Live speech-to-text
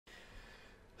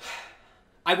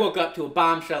I woke up to a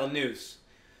bombshell of news.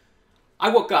 I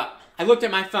woke up, I looked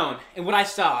at my phone, and what I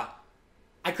saw,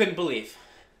 I couldn't believe.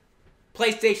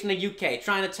 PlayStation the UK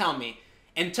trying to tell me,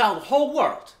 and tell the whole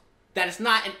world, that it's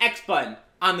not an X button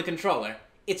on the controller,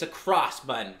 it's a cross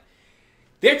button.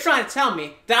 They're trying to tell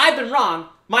me that I've been wrong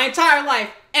my entire life,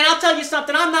 and I'll tell you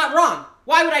something, I'm not wrong.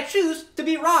 Why would I choose to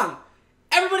be wrong?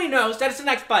 Everybody knows that it's an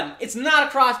X button. It's not a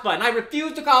cross button. I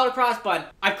refuse to call it a cross button.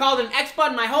 I've called it an X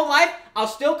button my whole life. I'll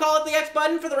still call it the X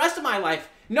button for the rest of my life.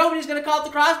 Nobody's going to call it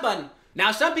the cross button.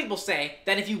 Now, some people say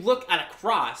that if you look at a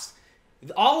cross,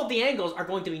 all of the angles are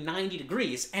going to be 90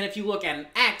 degrees. And if you look at an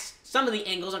X, some of the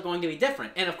angles are going to be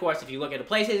different. And of course, if you look at a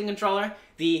PlayStation controller,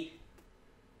 the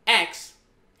X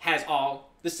has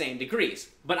all the same degrees.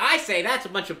 But I say that's a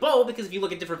bunch of bull because if you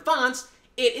look at different fonts,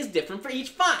 it is different for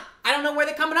each font. I don't know where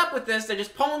they're coming up with this. They're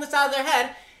just pulling this out of their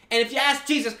head. And if you ask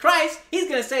Jesus Christ, he's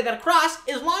going to say that a cross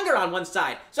is longer on one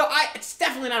side. So it's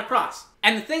definitely not a cross.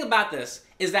 And the thing about this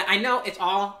is that I know it's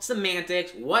all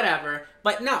semantics, whatever,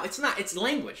 but no, it's not. It's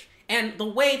language. And the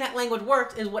way that language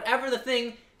works is whatever the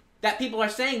thing that people are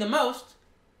saying the most,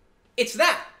 it's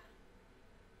that.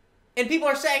 And people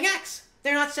are saying X.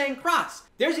 They're not saying cross.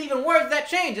 There's even words that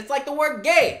change. It's like the word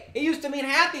gay. It used to mean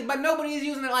happy, but nobody is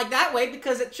using it like that way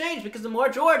because it changed, because the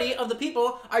majority of the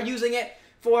people are using it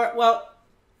for, well,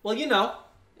 you know,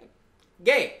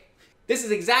 gay. This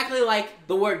is exactly like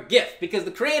the word GIF, because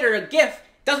the creator of GIF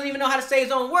doesn't even know how to say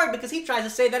his own word because he tries to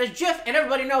say that as GIF, and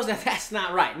everybody knows that that's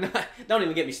not right. Don't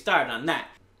even get me started on that.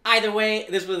 Either way,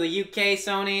 this was the UK,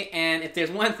 Sony, and if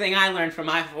there's one thing I learned from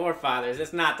my forefathers,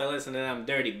 it's not to listen to them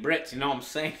dirty Brits, you know what I'm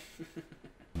saying?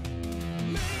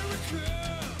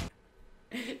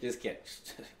 Just kidding.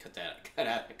 Cut that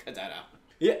out.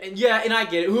 Yeah, and I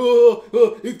get it.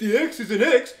 Oh, if the X is an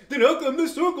X, then how come the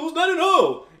circle's not an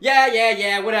O?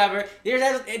 Yeah, whatever. There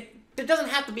doesn't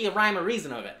have to be a rhyme or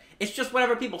reason of it. It's just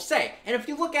whatever people say. And if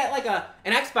you look at like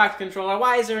an Xbox controller,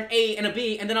 why is there an A and a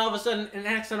B, and then all of a sudden an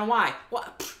X and a Y? Well,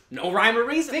 no rhyme or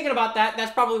reason. Thinking about that,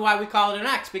 that's probably why we call it an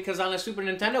X, because on a Super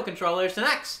Nintendo controller, it's an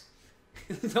X.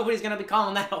 Nobody's gonna be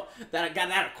calling that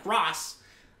a cross.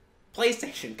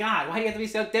 PlayStation, God, why do you have to be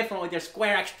so different with your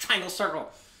square, X, triangle, circle?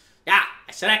 Yeah,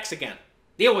 I said X again.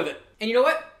 Deal with it. And you know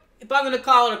what? If I'm going to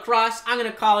call it a cross, I'm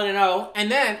going to call it an O, and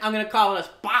then I'm going to call it a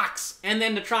box, and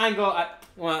then the triangle,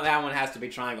 well, that one has to be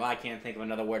triangle. I can't think of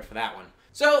another word for that one.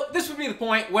 So this would be the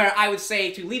point where I would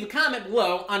say to leave a comment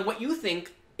below on what you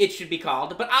think it should be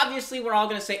called, but obviously we're all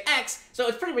going to say X, so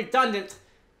it's pretty redundant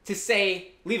to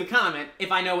say leave a comment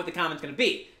if I know what the comment's going to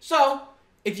be. So,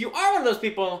 if you are one of those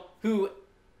people who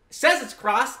says it's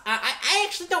cross, I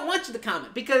actually don't want you to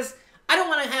comment, because I don't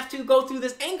want to have to go through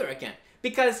this anger again,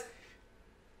 because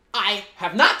I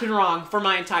have not been wrong for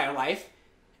my entire life.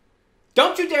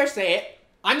 Don't you dare say it.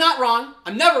 I'm not wrong.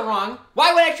 I'm never wrong.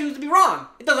 Why would I choose to be wrong?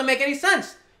 It doesn't make any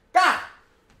sense. God,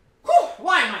 whew,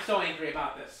 why am I so angry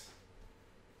about this?